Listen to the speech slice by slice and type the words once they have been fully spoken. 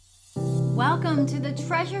Welcome to the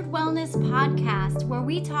Treasured Wellness Podcast, where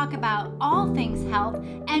we talk about all things health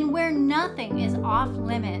and where nothing is off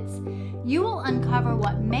limits. You will uncover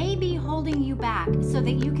what may be holding you back so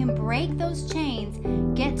that you can break those chains,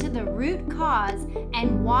 get to the root cause,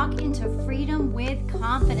 and walk into freedom with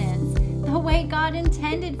confidence, the way God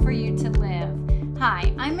intended for you to live.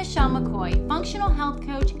 Hi, I'm Michelle McCoy, functional health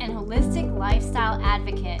coach and holistic lifestyle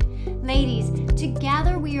advocate. Ladies,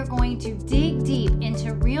 together we are going to dig deep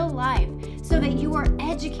into real life so that you are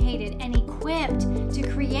educated and equipped to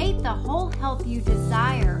create the whole health you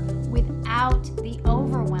desire without the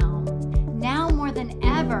overwhelm. Now more than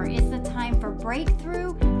ever is the time for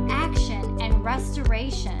breakthrough, action, and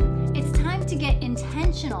restoration. It's time to get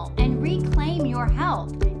intentional and reclaim your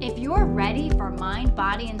health. If you're ready for mind,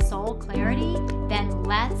 body, and soul clarity, then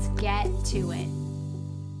let's get to it.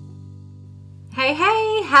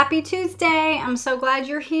 Hey, happy Tuesday. I'm so glad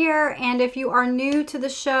you're here. And if you are new to the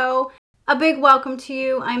show, a big welcome to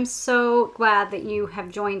you. I'm so glad that you have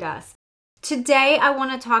joined us. Today, I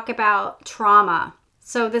want to talk about trauma.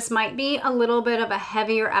 So this might be a little bit of a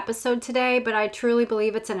heavier episode today, but I truly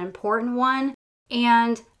believe it's an important one.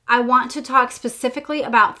 And I want to talk specifically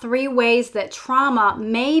about 3 ways that trauma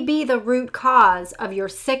may be the root cause of your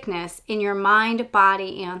sickness in your mind,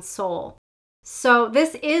 body, and soul. So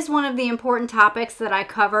this is one of the important topics that I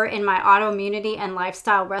cover in my autoimmunity and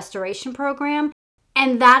lifestyle restoration program.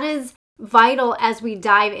 And that is vital as we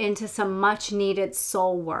dive into some much needed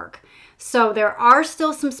soul work. So there are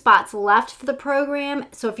still some spots left for the program.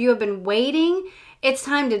 So if you have been waiting, it's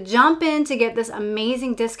time to jump in to get this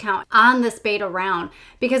amazing discount on this beta round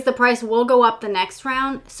because the price will go up the next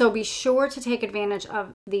round. So be sure to take advantage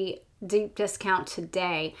of the deep discount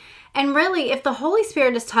today. And really, if the Holy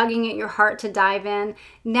Spirit is tugging at your heart to dive in,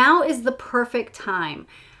 now is the perfect time.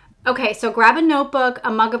 Okay, so grab a notebook,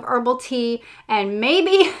 a mug of herbal tea, and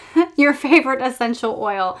maybe your favorite essential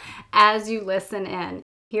oil as you listen in.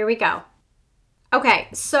 Here we go. Okay,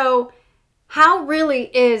 so how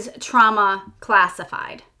really is trauma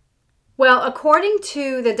classified? Well, according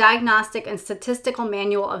to the Diagnostic and Statistical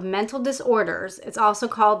Manual of Mental Disorders, it's also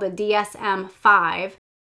called the DSM-5,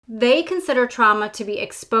 they consider trauma to be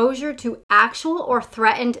exposure to actual or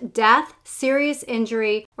threatened death, serious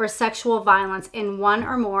injury, or sexual violence in one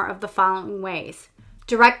or more of the following ways: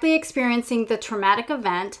 directly experiencing the traumatic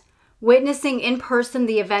event, witnessing in person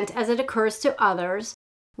the event as it occurs to others,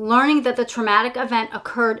 learning that the traumatic event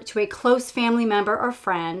occurred to a close family member or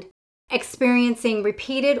friend, experiencing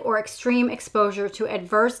repeated or extreme exposure to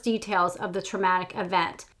adverse details of the traumatic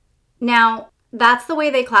event. Now, that's the way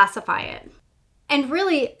they classify it. And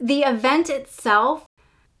really, the event itself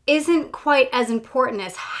isn't quite as important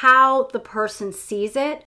as how the person sees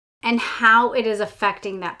it and how it is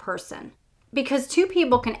affecting that person. Because 2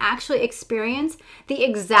 people can actually experience the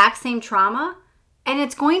exact same trauma, and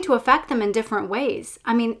it's going to affect them in different ways.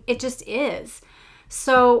 I mean, it just is.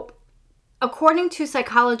 So, according to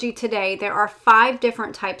Psychology Today, there are 5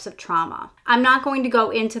 different types of trauma. I'm not going to go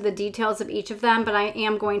into the details of each of them, but I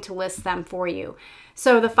am going to list them for you.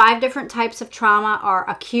 So the 5 different types of trauma are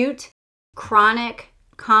acute, chronic,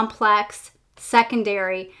 complex,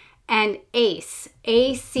 secondary, and ACE,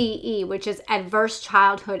 ACE, which is adverse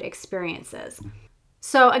childhood experiences.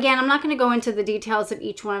 So again, I'm not going to go into the details of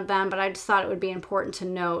each one of them, but I just thought it would be important to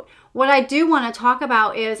note. What I do want to talk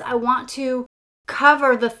about is I want to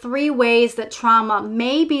cover the 3 ways that trauma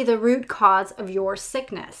may be the root cause of your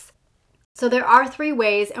sickness. So there are 3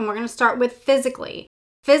 ways, and we're going to start with physically.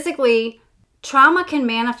 Physically, trauma can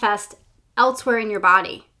manifest elsewhere in your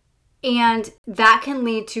body, and that can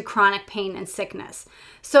lead to chronic pain and sickness.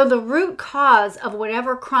 So the root cause of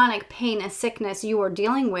whatever chronic pain and sickness you are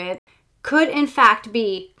dealing with could in fact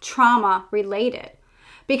be trauma related,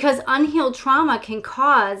 because unhealed trauma can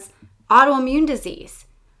cause autoimmune disease.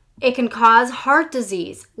 It can cause heart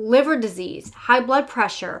disease, liver disease, high blood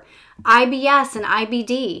pressure, IBS and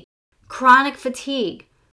IBD, chronic fatigue,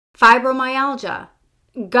 fibromyalgia,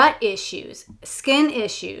 gut issues, skin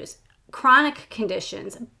issues, chronic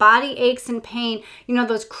conditions, body aches and pain,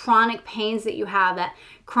 those chronic pains that you have, that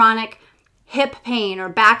chronic hip pain or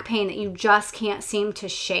back pain that you just can't seem to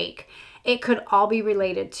shake. It could all be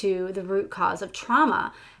related to the root cause of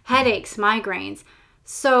trauma, headaches, migraines.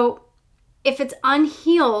 So if it's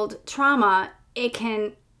unhealed trauma, it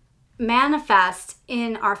can manifest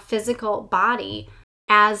in our physical body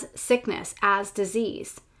as sickness, as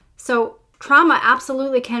disease. So trauma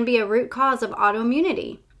absolutely can be a root cause of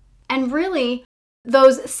autoimmunity. And really,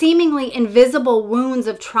 those seemingly invisible wounds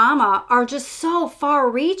of trauma are just so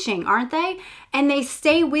far-reaching, aren't they? And they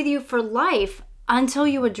stay with you for life until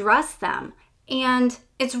you address them. And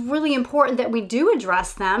it's really important that we do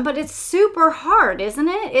address them, but it's super hard, isn't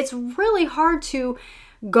it? It's really hard to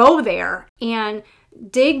go there and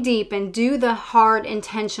dig deep and do the hard,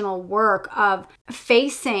 intentional work of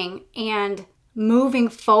facing and moving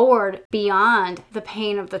forward beyond the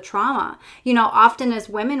pain of the trauma. Often as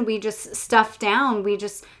women, we just stuff down, we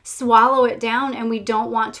just swallow it down, and we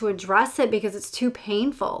don't want to address it because it's too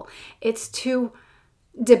painful. It's too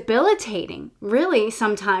debilitating, really.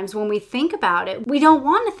 Sometimes when we think about it, we don't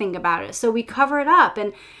want to think about it, so we cover it up.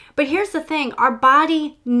 But here's the thing, our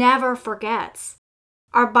body never forgets.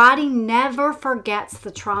 Our body never forgets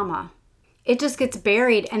the trauma. It just gets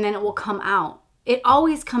buried and then it will come out. It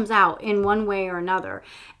always comes out in one way or another.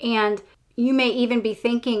 And you may even be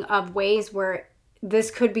thinking of ways where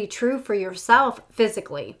this could be true for yourself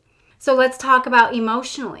physically. So let's talk about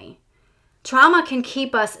emotionally. Trauma can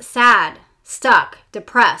keep us sad, stuck,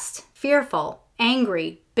 depressed, fearful,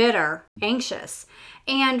 angry, bitter, anxious.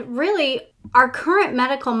 And really, our current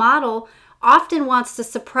medical model often wants to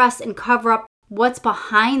suppress and cover up what's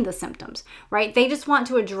behind the symptoms, right? They just want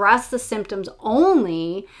to address the symptoms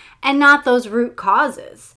only and not those root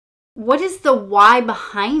causes. What is the why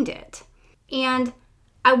behind it? And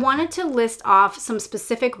I wanted to list off some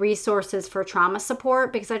specific resources for trauma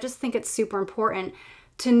support because I just think it's super important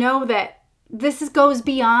to know that this goes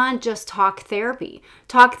beyond just talk therapy.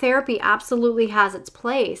 Talk therapy absolutely has its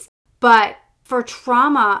place, but for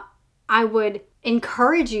trauma, I would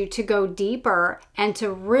encourage you to go deeper and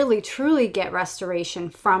to really truly get restoration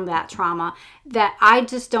from that trauma. That I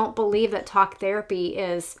just don't believe that talk therapy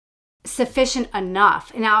is sufficient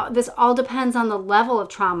enough. Now, this all depends on the level of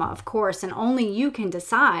trauma, of course, and only you can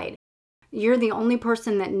decide. You're the only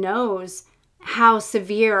person that knows how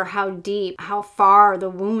severe, how deep, how far the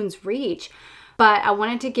wounds reach. But I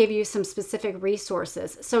wanted to give you some specific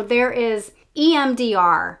resources. So there is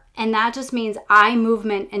EMDR, and that just means eye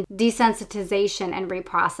movement and desensitization and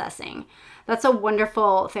reprocessing. That's a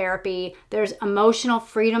wonderful therapy. There's emotional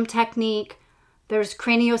freedom technique, there's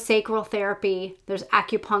craniosacral therapy, there's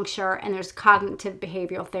acupuncture, and there's cognitive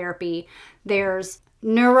behavioral therapy. There's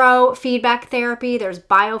neurofeedback therapy, there's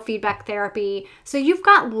biofeedback therapy. So you've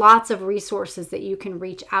got lots of resources that you can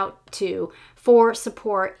reach out to for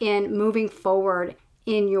support in moving forward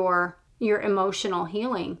in your emotional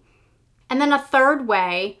healing. And then a third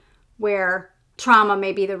way where trauma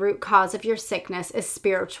may be the root cause of your sickness is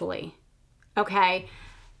spiritually. Okay?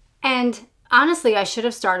 And honestly, I should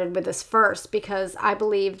have started with this first because I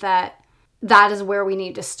believe that is where we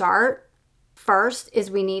need to start. First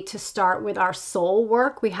is we need to start with our soul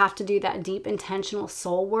work. We have to do that deep, intentional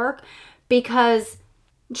soul work because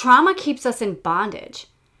trauma keeps us in bondage.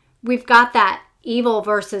 We've got that evil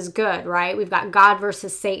versus good, right? We've got God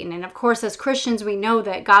versus Satan. And of course, as Christians, we know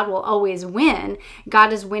that God will always win.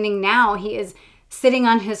 God is winning now. He is sitting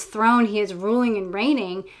on his throne. He is ruling and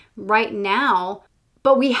reigning right now.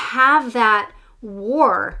 But we have that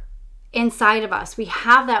war inside of us. We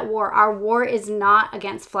have that war. Our war is not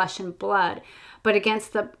against flesh and blood, but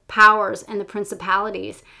against the powers and the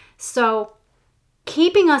principalities. So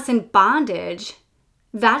keeping us in bondage,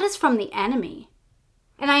 that is from the enemy.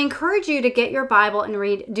 And I encourage you to get your Bible and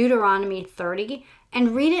read Deuteronomy 30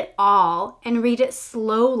 and read it all and read it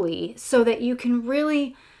slowly so that you can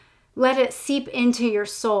really let it seep into your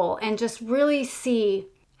soul and just really see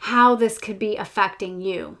how this could be affecting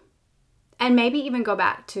you. And maybe even go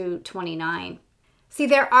back to 29. See,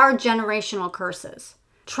 there are generational curses.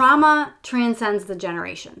 Trauma transcends the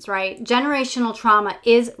generations, right? Generational trauma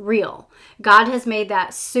is real. God has made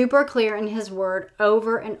that super clear in his word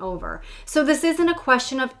over and over. So this isn't a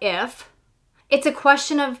question of if. It's a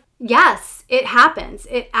question of yes, it happens.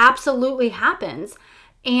 It absolutely happens.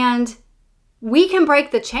 And we can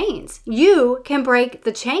break the chains. You can break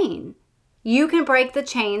the chain. You can break the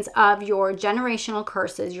chains of your generational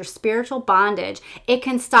curses, your spiritual bondage. It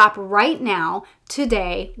can stop right now,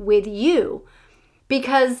 today, with you.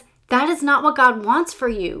 Because that is not what God wants for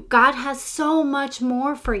you. God has so much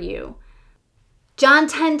more for you. John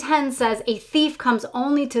 10:10 says, "A thief comes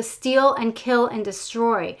only to steal and kill and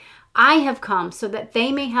destroy. I have come so that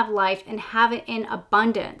they may have life and have it in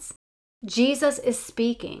abundance." Jesus is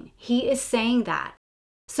speaking. He is saying that.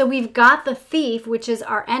 So we've got the thief, which is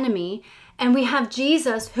our enemy, and we have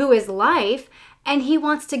Jesus, who is life, and he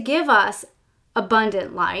wants to give us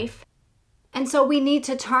abundant life. And so we need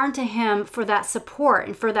to turn to him for that support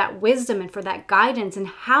and for that wisdom and for that guidance. And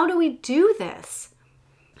how do we do this?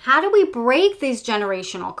 How do we break these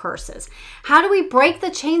generational curses? How do we break the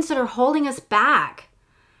chains that are holding us back?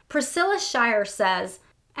 Priscilla Shirer says,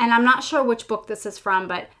 and I'm not sure which book this is from,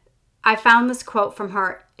 but I found this quote from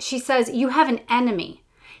her. She says, "You have an enemy.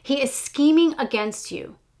 He is scheming against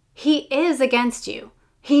you. He is against you.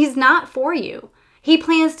 He's not for you. He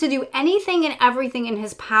plans to do anything and everything in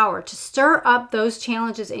his power to stir up those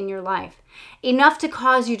challenges in your life, enough to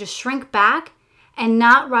cause you to shrink back and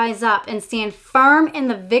not rise up and stand firm in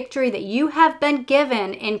the victory that you have been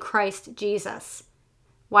given in Christ Jesus.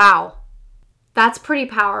 Wow, that's pretty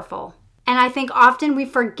powerful. And I think often we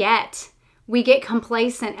forget, we get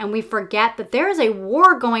complacent and we forget that there is a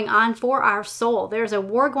war going on for our soul. There's a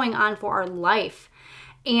war going on for our life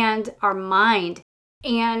and our mind.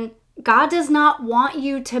 And God does not want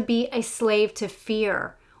you to be a slave to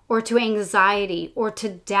fear or to anxiety or to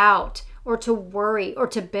doubt or to worry or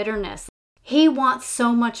to bitterness. He wants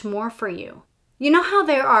so much more for you. You know how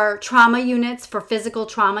there are trauma units for physical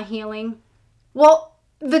trauma healing? Well,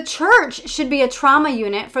 the church should be a trauma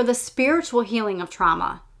unit for the spiritual healing of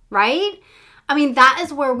trauma, right? I mean, that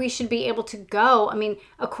is where we should be able to go. I mean,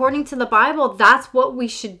 according to the Bible, that's what we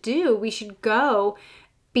should do. We should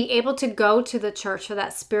be able to go to the church for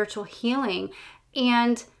that spiritual healing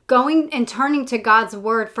and going and turning to God's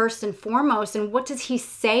word first and foremost. And what does he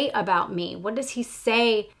say about me? What does he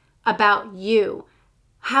say about you?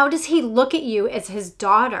 How does he look at you as his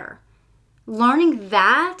daughter? Learning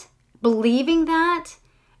that, believing that,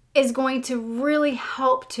 is going to really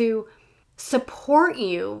help to support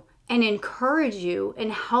you and encourage you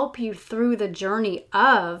and help you through the journey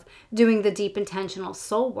of doing the deep intentional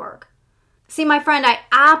soul work. See, my friend, I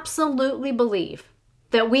absolutely believe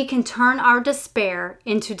that we can turn our despair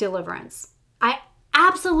into deliverance. I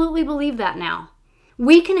absolutely believe that now.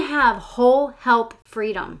 We can have whole health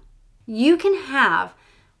freedom. You can have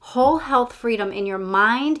whole health freedom in your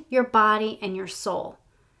mind, your body, and your soul.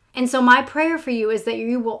 And so my prayer for you is that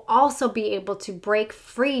you will also be able to break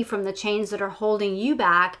free from the chains that are holding you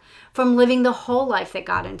back from living the whole life that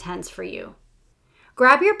God intends for you.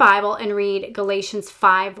 Grab your Bible and read Galatians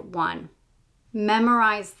 5:1.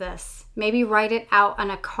 Memorize this. Maybe write it out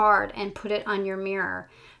on a card and put it on your mirror.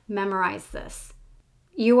 Memorize this.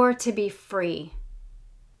 You are to be free.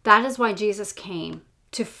 That is why Jesus came,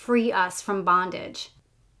 to free us from bondage,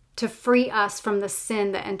 to free us from the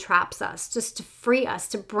sin that entraps us, just to free us,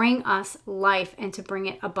 to bring us life and to bring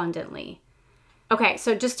it abundantly. Okay,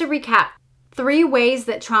 so just to recap, 3 ways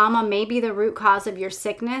that trauma may be the root cause of your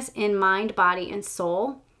sickness in mind, body, and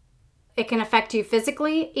soul. It can affect you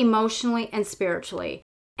physically, emotionally, and spiritually.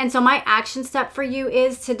 And so my action step for you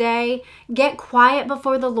is today, get quiet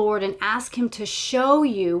before the Lord and ask him to show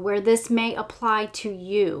you where this may apply to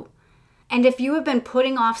you. And if you have been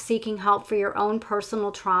putting off seeking help for your own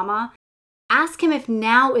personal trauma, ask him if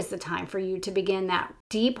now is the time for you to begin that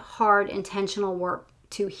deep, hard, intentional work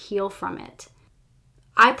to heal from it.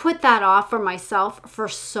 I put that off for myself for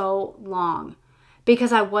so long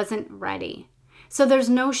because I wasn't ready. So there's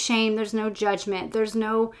no shame, there's no judgment, there's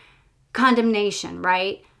no condemnation,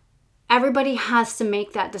 right? Everybody has to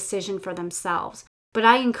make that decision for themselves. But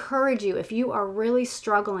I encourage you, if you are really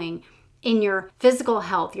struggling in your physical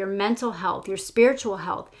health, your mental health, your spiritual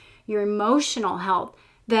health, your emotional health,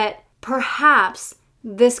 that perhaps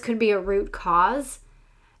this could be a root cause.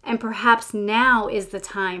 And perhaps now is the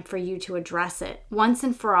time for you to address it once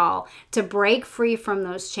and for all, to break free from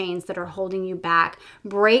those chains that are holding you back,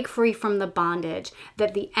 break free from the bondage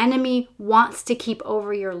that the enemy wants to keep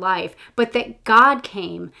over your life, but that God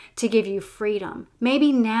came to give you freedom.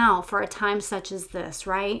 Maybe now for a time such as this,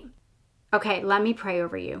 right? Okay, let me pray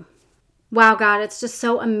over you. Wow, God, it's just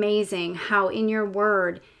so amazing how in your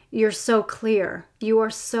word, you're so clear. You are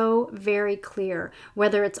so very clear.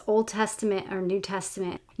 Whether it's Old Testament or New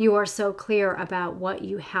Testament, you are so clear about what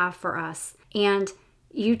you have for us. And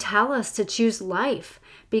you tell us to choose life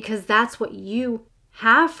because that's what you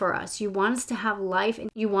have for us. You want us to have life and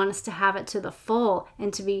you want us to have it to the full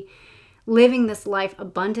and to be living this life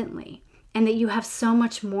abundantly. And that you have so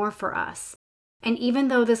much more for us. And even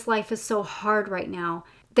though this life is so hard right now,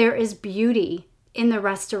 there is beauty in the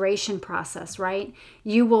restoration process, right?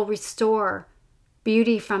 You will restore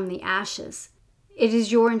beauty from the ashes. It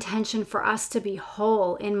is your intention for us to be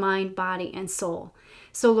whole in mind, body, and soul.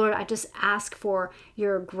 So Lord, I just ask for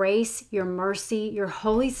your grace, your mercy, your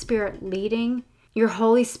Holy Spirit leading, your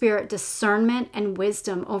Holy Spirit discernment and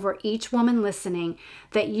wisdom over each woman listening,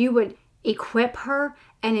 that you would equip her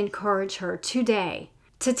and encourage her today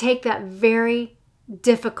to take that very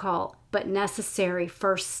difficult but necessary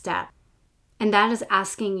first step. And that is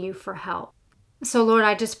asking you for help. So Lord,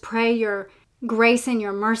 I just pray your grace and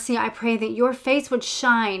your mercy. I pray that your face would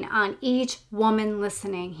shine on each woman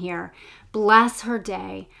listening here. Bless her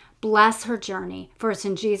day. Bless her journey. For it's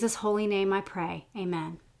in Jesus' holy name I pray.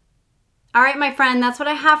 Amen. All right, my friend, that's what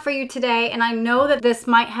I have for you today. And I know that this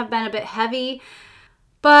might have been a bit heavy,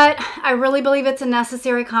 But I really believe it's a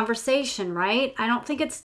necessary conversation, right? I don't think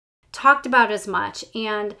it's talked about as much,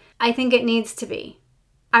 and I think it needs to be.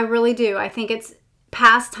 I really do. I think it's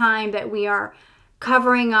past time that we are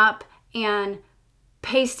covering up and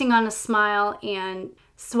pasting on a smile and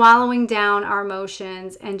swallowing down our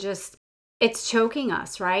emotions, and just, it's choking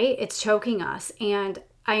us, right? It's choking us. And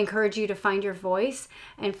I encourage you to find your voice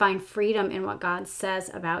and find freedom in what God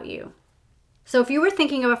says about you. So if you were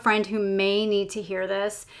thinking of a friend who may need to hear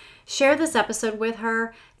this, share this episode with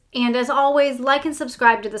her. And as always, like and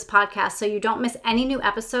subscribe to this podcast so you don't miss any new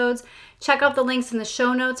episodes. Check out the links in the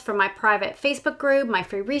show notes for my private Facebook group, my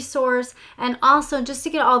free resource, and also just to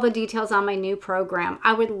get all the details on my new program.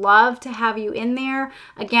 I would love to have you in there.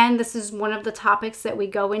 Again, this is one of the topics that we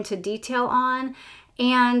go into detail on,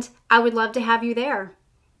 and I would love to have you there.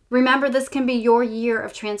 Remember, this can be your year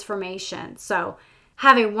of transformation. So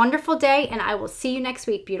have a wonderful day, and I will see you next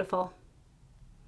week, beautiful.